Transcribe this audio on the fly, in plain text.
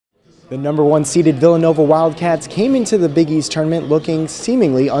The #1 seeded Villanova Wildcats came into the Big East tournament looking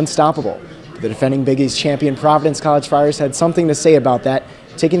seemingly unstoppable. The defending Big East champion Providence College Friars had something to say about that,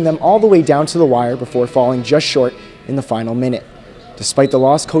 taking them all the way down to the wire before falling just short in the final minute. Despite the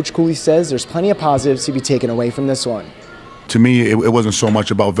loss, Coach Cooley says there's plenty of positives to be taken away from this one. To me, it wasn't so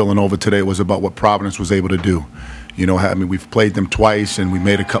much about Villanova today. It was about what Providence was able to do. You know, I mean, we've played them twice, and we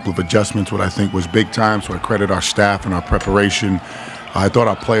made a couple of adjustments, what I think was big time, so I credit our staff and our preparation. I thought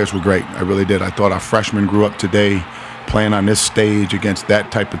our players were great. I really did. I thought our freshmen grew up today playing on this stage against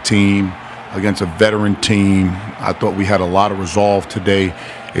that type of team, against a veteran team. I thought we had a lot of resolve today.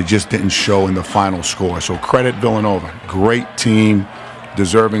 It just didn't show in the final score. So credit Villanova. Great team,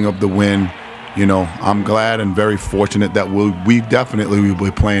 deserving of the win. You know, I'm glad and very fortunate that we definitely will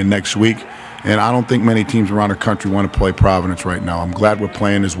be playing next week. And I don't think many teams around the country want to play Providence right now. I'm glad we're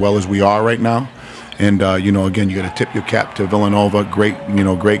playing as well as we are right now. And, you know, again, you got to tip your cap to Villanova. Great,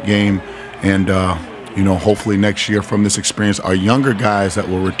 great game. And, you know, hopefully next year from this experience, our younger guys that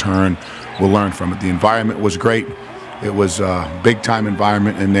will return will learn from it. The environment was great. It was a big-time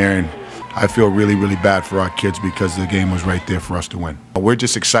environment in there. And I feel really, really bad for our kids because the game was right there for us to win. We're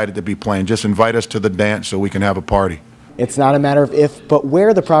just excited to be playing. Just invite us to the dance so we can have a party. It's not a matter of if, but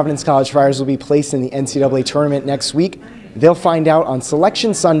where the Providence College Friars will be placed in the NCAA tournament next week. They'll find out on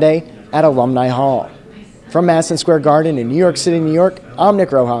Selection Sunday at Alumni Hall. From Madison Square Garden in New York City, New York, I'm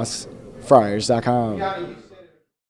Nick Rojas, Friars.com.